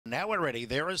Now we're ready.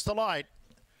 There is the light.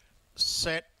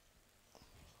 Set.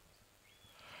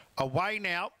 Away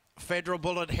now. Federal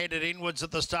Bullet headed inwards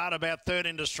at the start, about third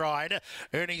into stride.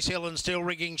 Ernie's Hill and Still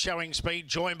Rigging showing speed,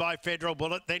 joined by Federal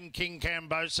Bullet, then King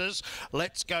Cambosis.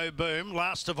 Let's Go Boom.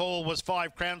 Last of all was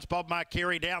 5 Crowns, Bob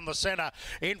Markiri down the centre.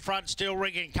 In front, Still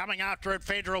Rigging. Coming after it,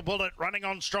 Federal Bullet. Running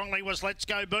on strongly was Let's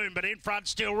Go Boom, but in front,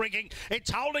 Still Rigging.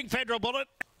 It's holding Federal Bullet.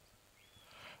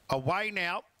 Away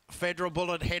now. Federal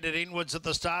Bullet headed inwards at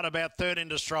the start, about third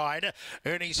into stride.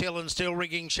 Ernie's Hill and Still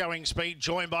Rigging showing speed,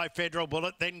 joined by Federal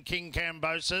Bullet, then King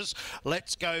Cambosis.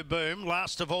 Let's Go Boom.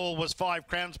 Last of all was 5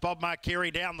 Crowns, Bob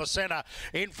Markiri down the centre.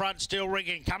 In front, Still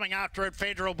Rigging. Coming after it,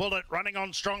 Federal Bullet. Running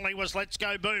on strongly was Let's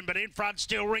Go Boom, but in front,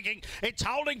 Still Rigging. It's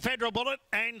holding Federal Bullet,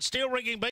 and Still Rigging